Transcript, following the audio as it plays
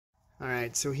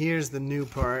Alright, so here's the new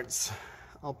parts.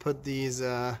 I'll put these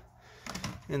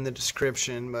in the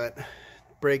description, but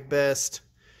Brake Best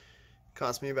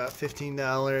cost me about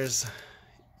 $15.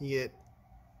 You get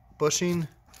bushing,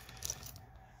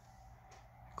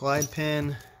 glide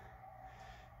pin,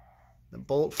 the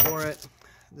bolt for it.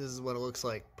 This is what it looks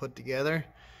like put together.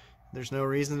 There's no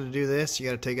reason to do this. You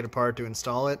got to take it apart to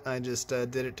install it. I just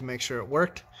did it to make sure it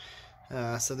worked.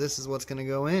 So this is what's going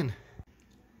to go in.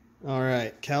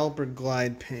 Alright, caliper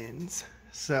glide pins.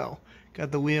 So,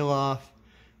 got the wheel off.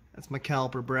 That's my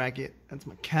caliper bracket. That's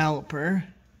my caliper.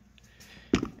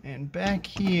 And back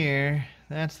here,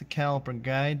 that's the caliper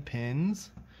guide pins.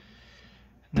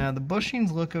 Now the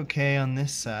bushings look okay on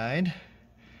this side,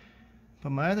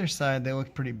 but my other side, they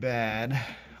look pretty bad.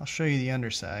 I'll show you the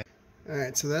underside.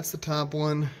 Alright, so that's the top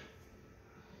one.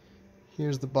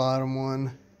 Here's the bottom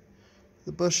one.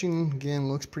 The bushing,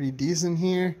 again, looks pretty decent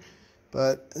here.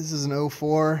 But this is an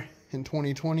 04 in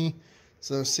 2020,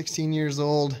 so 16 years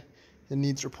old. It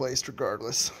needs replaced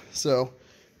regardless. So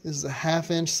this is a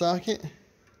 1/2 inch socket.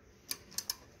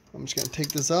 I'm just going to take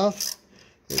this off.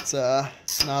 It's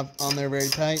not on there very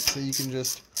tight, so you can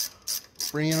just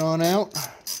bring it on out.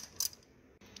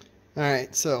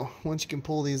 Alright, so once you can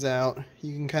pull these out,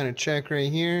 you can kind of check right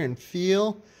here and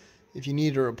feel if you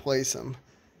need to replace them.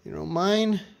 You know,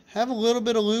 mine have a little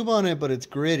bit of lube on it, but it's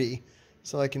gritty.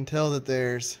 So I can tell that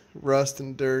there's rust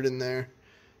and dirt in there.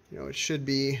 You know, it should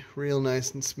be real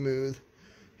nice and smooth.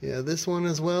 Yeah, this one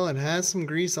as well, it has some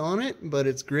grease on it, but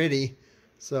it's gritty.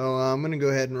 So I'm going to go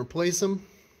ahead and replace them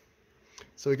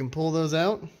so we can pull those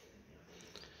out.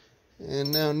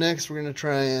 And now next we're going to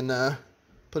try and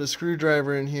put a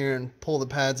screwdriver in here and pull the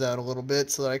pads out a little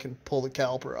bit so that I can pull the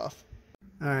caliper off.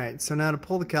 Alright, so now to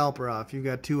pull the caliper off, you've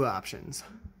got two options.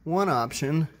 One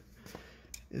option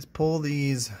is pull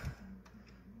these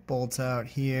bolts out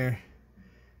here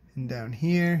and down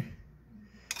here,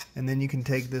 and then you can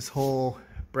take this whole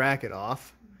bracket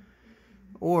off,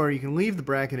 or you can leave the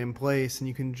bracket in place and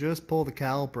you can just pull the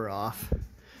caliper off.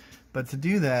 But to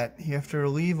do that, you have to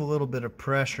relieve a little bit of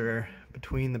pressure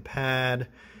between the pad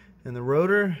and the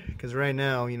rotor, because right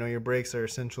now, you know, your brakes are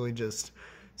essentially just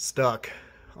stuck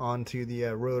onto the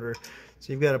rotor.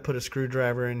 So you've got to put a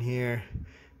screwdriver in here,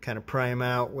 kind of pry them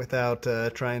out without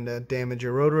trying to damage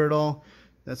your rotor at all.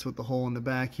 That's what the hole in the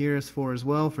back here is for as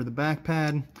well, for the back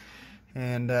pad.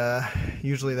 And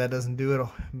usually that doesn't do it.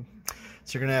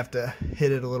 So you're going to have to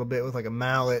hit it a little bit with like a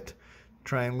mallet,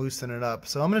 try and loosen it up.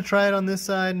 So I'm going to try it on this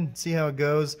side and see how it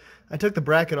goes. I took the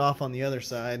bracket off on the other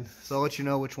side, so I'll let you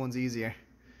know which one's easier.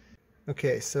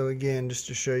 Okay, so again, just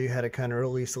to show you how to kind of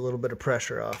release a little bit of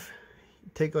pressure off.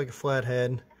 Take like a flat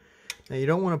head. Now you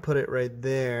don't want to put it right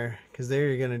there, because there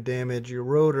you're going to damage your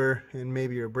rotor and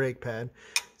maybe your brake pad.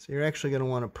 So you're actually going to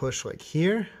want to push like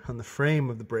here on the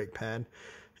frame of the brake pad,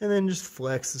 and then just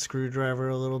flex the screwdriver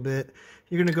a little bit.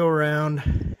 You're going to go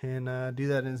around and do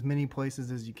that in as many places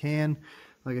as you can.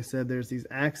 Like I said, there's these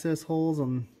access holes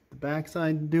on the back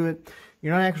side to do it.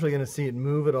 You're not actually going to see it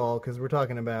move at all, because we're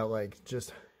talking about like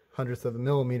just hundredths of a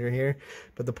millimeter here,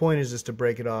 but the point is just to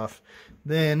break it off.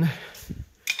 Then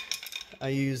I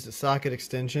used a socket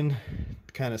extension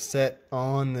to kind of set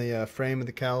on the frame of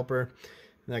the caliper,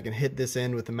 and I can hit this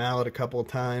end with the mallet a couple of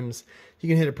times. You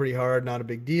can hit it pretty hard, not a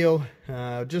big deal.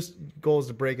 Just goal is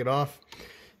to break it off.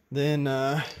 Then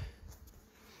it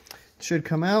should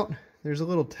come out. There's a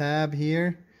little tab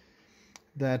here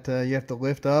that you have to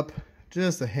lift up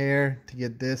just a hair to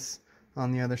get this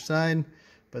on the other side.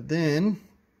 But then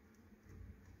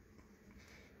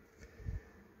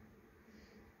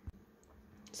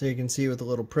so you can see with a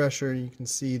little pressure, you can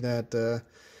see that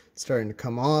it's starting to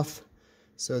come off.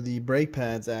 So the brake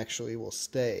pads actually will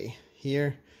stay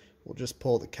here. We'll just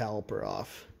pull the caliper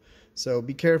off. So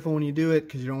be careful when you do it,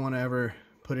 because you don't want to ever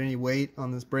put any weight on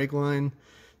this brake line.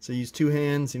 So use two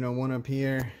hands, you know, one up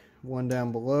here, one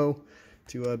down below,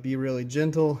 to be really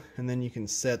gentle, and then you can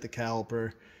set the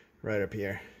caliper right up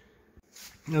here.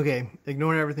 Okay,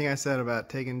 ignore everything I said about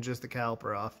taking just the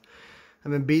caliper off.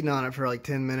 I've been beating on it for like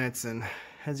 10 minutes, and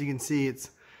as you can see,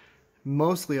 it's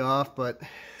mostly off, but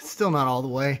still not all the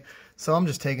way. So I'm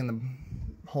just taking the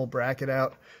whole bracket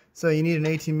out. So you need an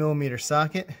 18mm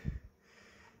socket.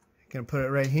 Gonna put it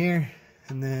right here,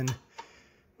 and then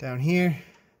down here.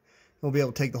 We'll be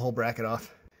able to take the whole bracket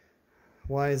off.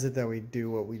 Why is it that we do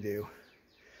what we do?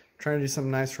 I'm trying to do something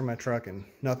nice for my truck, and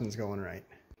nothing's going right.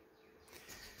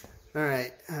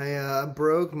 Alright, I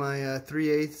broke my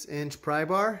 3/8 inch pry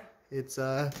bar. It's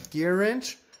a gear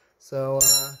wrench. So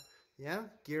yeah,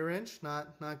 gear wrench,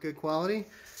 not good quality.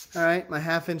 Alright, my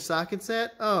 1/2 inch socket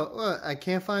set. Oh, look, I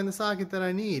can't find the socket that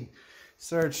I need.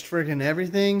 Searched freaking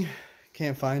everything.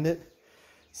 can't find it.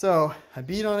 So I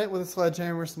beat on it with a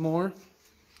sledgehammer some more,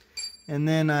 and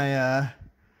then I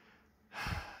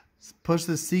pushed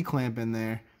the C-clamp in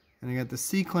there, and I got the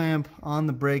C-clamp on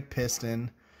the brake piston.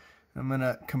 I'm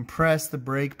gonna compress the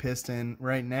brake piston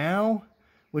right now,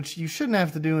 which you shouldn't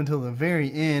have to do until the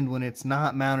very end when it's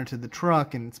not mounted to the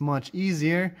truck and it's much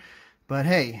easier. But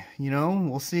hey, you know,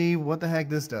 we'll see what the heck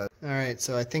this does. Alright,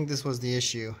 so I think this was the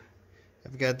issue.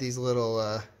 I've got these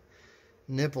little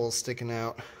nipples sticking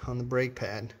out on the brake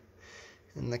pad,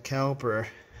 and the caliper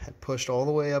had pushed all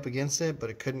the way up against it, but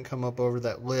it couldn't come up over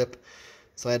that lip,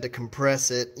 so I had to compress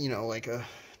it, you know, like a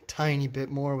tiny bit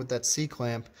more with that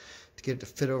C-clamp to get it to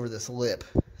fit over this lip.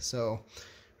 So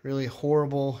really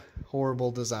horrible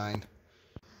design.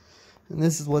 And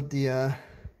this is what the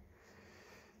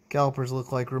calipers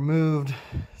look like removed.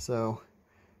 So,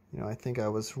 you know, I think I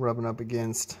was rubbing up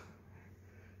against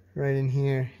right in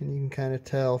here, and you can kind of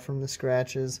tell from the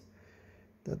scratches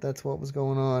that that's what was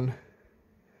going on.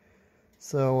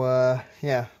 So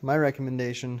yeah, my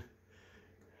recommendation,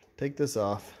 take this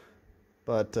off,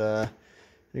 but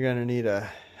you're gonna need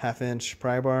a 1/2 inch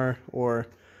pry bar or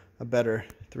a better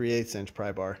 3/8 inch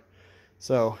pry bar.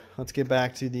 So let's get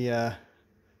back to the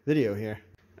video here.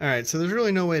 Alright, so there's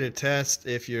really no way to test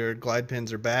if your glide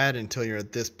pins are bad until you're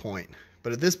at this point,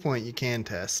 but at this point you can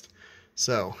test.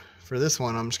 So for this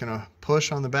one, I'm just going to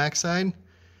push on the backside,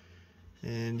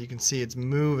 and you can see it's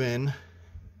moving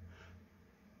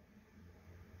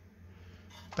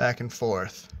back and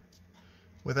forth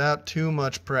without too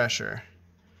much pressure.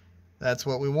 That's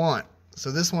what we want.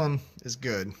 So this one is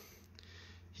good.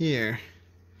 Here,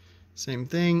 same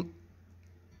thing.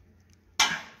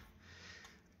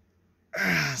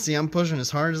 See, I'm pushing as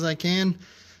hard as I can,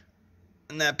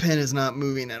 and that pin is not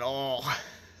moving at all.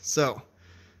 So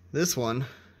this one,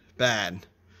 bad.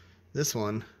 This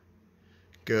one,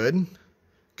 good.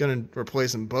 Gonna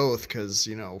replace them both because,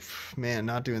 you know, man,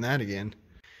 not doing that again.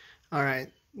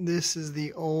 Alright, this is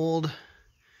the old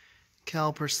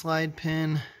caliper slide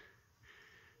pin.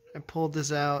 I pulled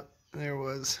this out. There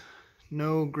was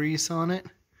no grease on it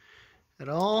at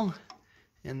all,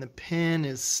 and the pin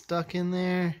is stuck in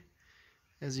there.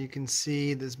 As you can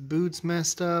see, this boot's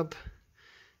messed up.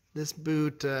 This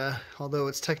boot, although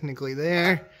it's technically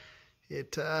there,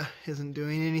 it isn't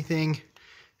doing anything,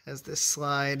 as this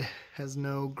slide has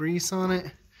no grease on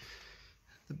it.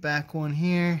 The back one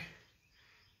here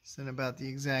is in about the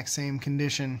exact same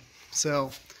condition.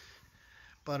 So,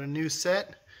 bought a new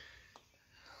set.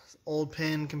 Old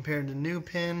pin compared to new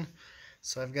pin.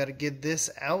 So I've got to get this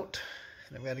out,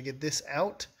 and I've got to get this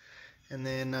out, and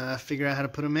then figure out how to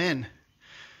put them in.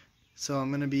 So I'm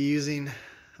going to be using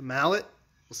a mallet.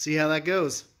 We'll see how that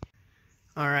goes.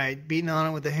 Alright, beating on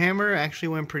it with the hammer actually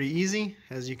went pretty easy.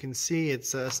 As you can see,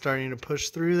 it's starting to push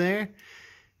through there.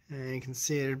 And you can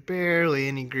see there's barely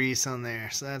any grease on there,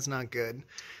 so that's not good.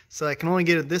 So I can only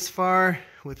get it this far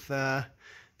with the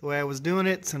way I was doing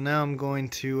it. So now I'm going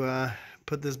to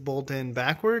put this bolt in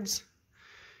backwards,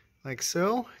 like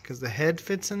so, because the head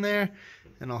fits in there.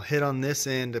 And I'll hit on this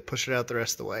end to push it out the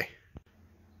rest of the way.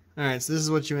 Alright, so this is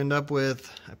what you end up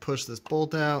with. I push this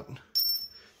bolt out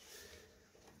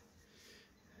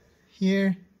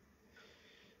here.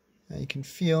 Now you can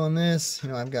feel on this, you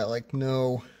know, I've got like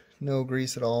no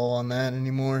grease at all on that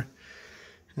anymore.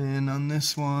 And on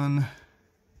this one,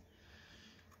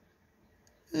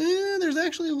 there's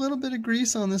actually a little bit of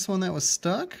grease on this one that was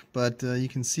stuck, but you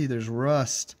can see there's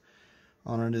rust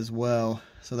on it as well.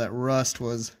 So that rust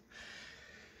was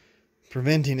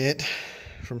preventing it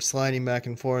from sliding back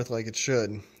and forth like it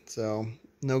should. So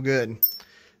no good.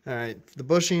 Alright, the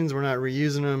bushings, we're not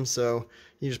reusing them, so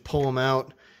you just pull them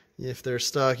out. If they're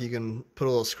stuck, you can put a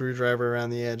little screwdriver around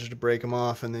the edge to break them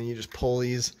off, and then you just pull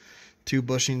these 2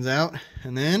 bushings out,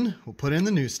 and then we'll put in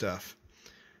the new stuff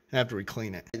after we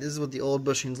clean it. This is what the old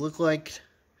bushings look like.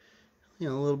 You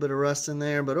know, a little bit of rust in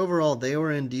there, but overall they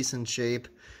were in decent shape.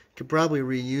 Could probably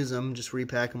reuse them, just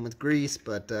repack them with grease,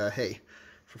 but hey,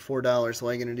 for $4, why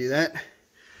are you going to do that?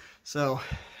 So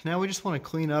now we just want to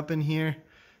clean up in here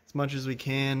as much as we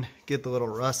can, get the little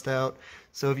rust out.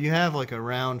 So if you have like a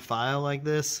round file like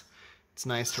this, it's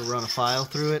nice to run a file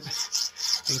through it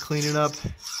and clean it up.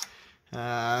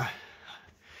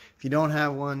 If you don't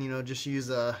have one, you know, just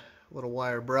use a little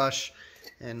wire brush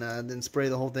and then spray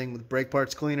the whole thing with brake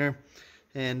parts cleaner,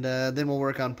 and then we'll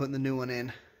work on putting the new one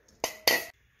in.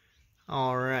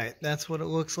 Alright, that's what it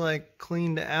looks like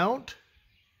cleaned out.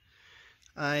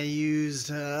 I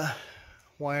used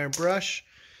wire brush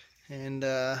and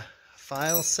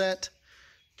file set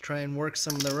to try and work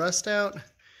some of the rust out,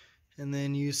 and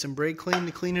then use some brake clean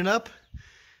to clean it up.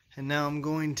 And now I'm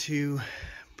going to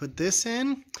put this in.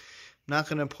 I'm not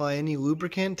going to apply any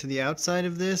lubricant to the outside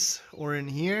of this or in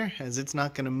here, as it's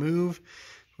not going to move.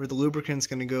 Where the lubricant's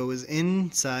going to go is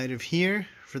inside of here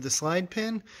for the slide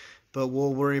pin, but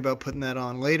we'll worry about putting that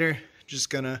on later. Just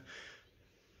going to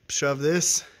shove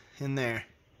this in there.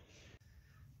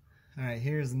 Alright,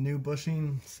 here's the new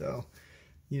bushing, so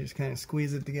you just kind of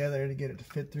squeeze it together to get it to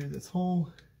fit through this hole.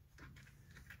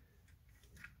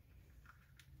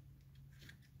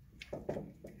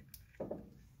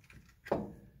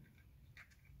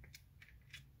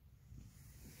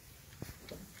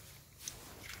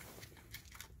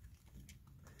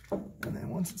 And then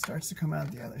once it starts to come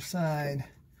out the other side,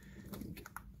 you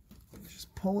can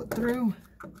just pull it through.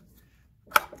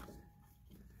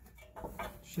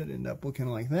 Should end up looking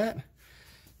like that.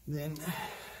 Then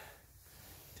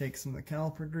take some of the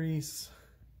caliper grease.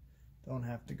 Don't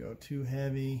have to go too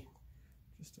heavy,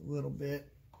 just a little bit.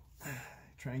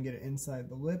 Try and get it inside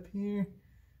the lip here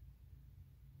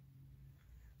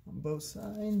on both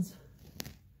sides.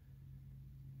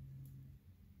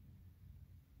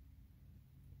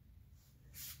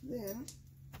 Then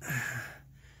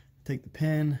take the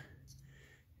pen,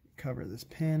 cover this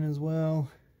pen as well.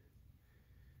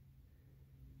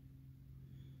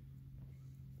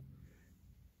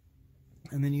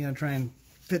 And then you gotta try and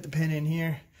fit the pin in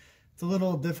here. It's a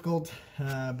little difficult,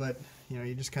 but you know,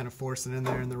 you just kind of force it in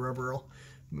there and the rubber will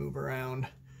move around.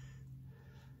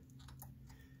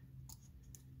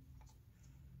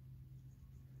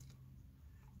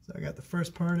 So I got the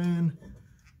first part in,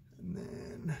 and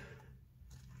then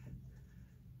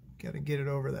got to get it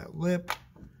over that lip.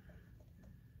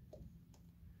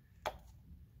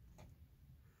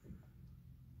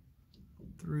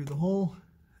 Through the hole,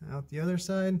 out the other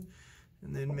side,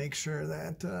 and then make sure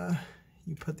that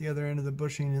you put the other end of the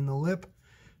bushing in the lip,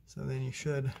 so then you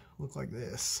should look like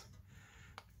this.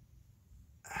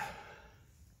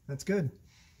 That's good.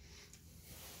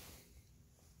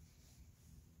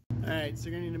 Alright, so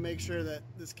you're going to need to make sure that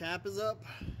this cap is up,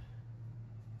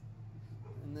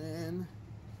 and then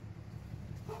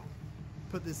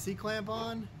put this C-clamp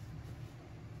on,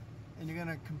 and you're going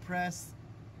to compress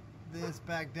this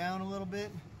back down a little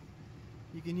bit.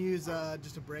 You can use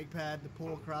just a brake pad to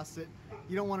pull across it.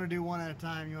 You don't want to do one at a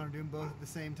time, you want to do them both at the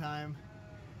same time.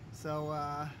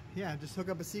 So yeah, just hook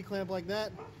up a C-clamp like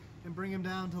that and bring them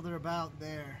down until they're about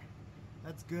there.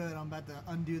 That's good. I'm about to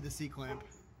undo the C-clamp.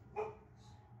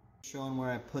 Showing where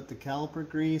I put the caliper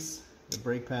grease. The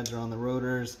brake pads are on the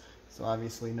rotors, so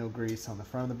obviously no grease on the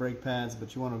front of the brake pads,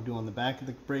 but you want to do on the back of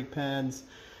the brake pads.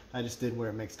 I just did where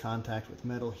it makes contact with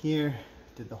metal here.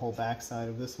 Did the whole back side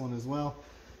of this one as well.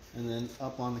 And then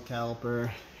up on the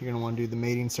caliper, you're going to want to do the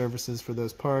mating surfaces for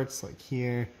those parts, like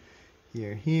here,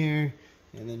 here, here.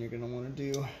 And then you're going to want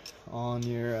to do on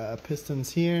your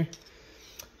pistons here.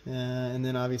 And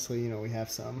then obviously, you know, we have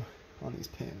some on these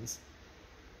pins.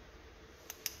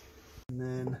 And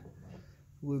then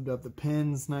lubed up the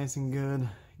pins nice and good.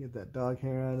 Get that dog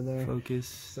hair out of there. Focus.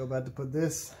 So about to put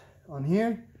this on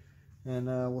here, and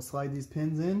we'll slide these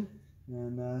pins in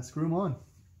and screw them on.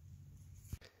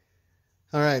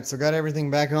 Alright, so got everything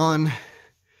back on.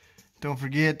 Don't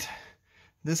forget,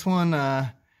 this one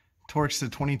torques to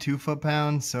 22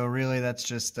 foot-pounds, so really that's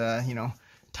just, you know,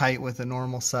 tight with a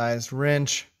normal sized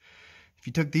wrench. If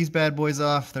you took these bad boys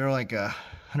off, they're like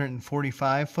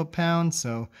 145 foot-pounds,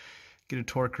 so get a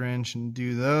torque wrench and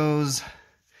do those.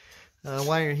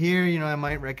 While you're here, you know, I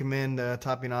might recommend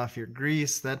topping off your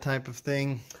grease, that type of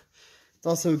thing. It's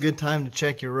also a good time to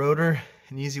check your rotor.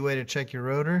 An easy way to check your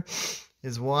rotor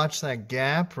is watch that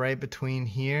gap right between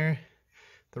here,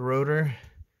 the rotor,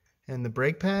 and the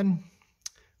brake pad.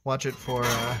 Watch it for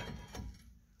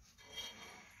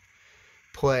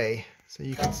play. So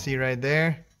you can see right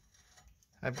there,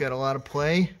 I've got a lot of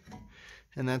play,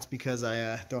 and that's because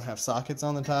I don't have sockets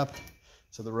on the top,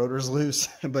 so the rotor's loose.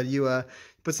 But you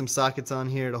put some sockets on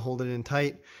here to hold it in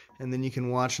tight, and then you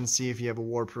can watch and see if you have a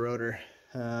warped rotor.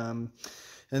 And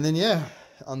then yeah,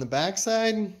 on the back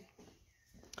side,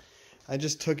 I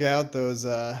just took out those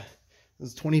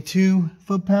 22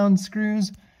 foot-pound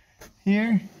screws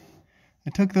here. I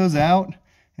took those out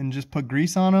and just put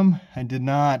grease on them. I did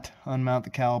not unmount the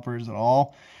calipers at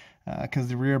all because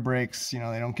the rear brakes, you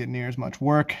know, they don't get near as much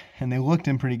work, and they looked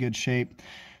in pretty good shape.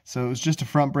 So it was just a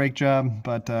front brake job,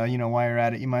 but you know, while you're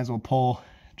at it, you might as well pull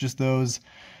just those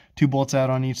 2 bolts out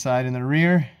on each side in the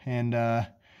rear and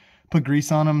put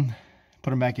grease on them,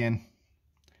 put them back in.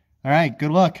 All right,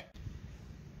 good luck.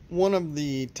 One of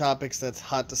the topics that's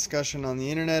hot discussion on the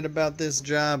internet about this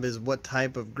job is what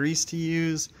type of grease to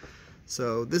use.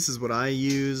 So this is what I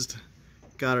used.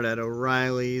 Got it at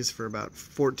O'Reilly's for about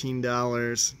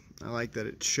 $14. I like that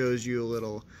it shows you a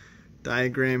little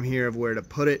diagram here of where to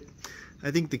put it.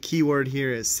 I think the key word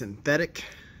here is synthetic.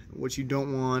 What you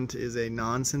don't want is a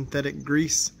non-synthetic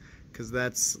grease, because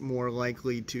that's more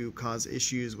likely to cause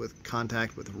issues with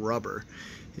contact with rubber.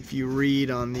 If you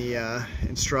read on the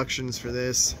instructions for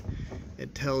this,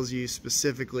 it tells you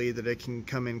specifically that it can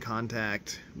come in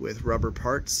contact with rubber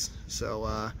parts.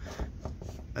 So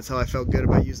that's how I felt good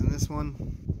about using this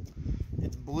one.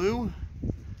 It's blue.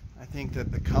 I think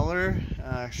that the color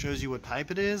shows you what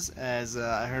type it is, as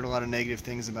I heard a lot of negative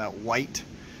things about white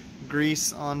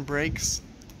grease on brakes.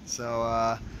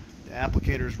 So the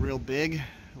applicator is real big,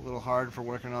 a little hard for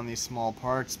working on these small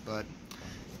parts, but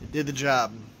it did the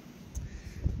job.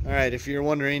 Alright, if you're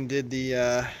wondering, did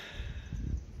the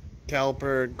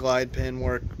caliper glide pin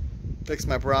work fix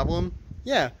my problem?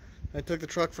 Yeah, I took the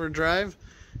truck for a drive,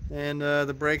 and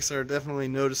the brakes are definitely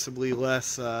noticeably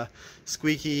less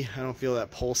squeaky. I don't feel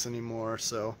that pulse anymore,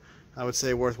 so I would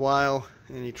say worthwhile.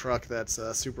 Any truck that's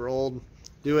super old,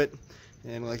 do it.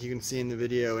 And like you can see in the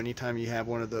video, anytime you have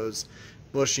one of those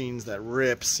bushings that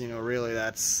rips, you know, really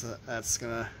that's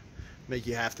gonna make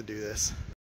you have to do this.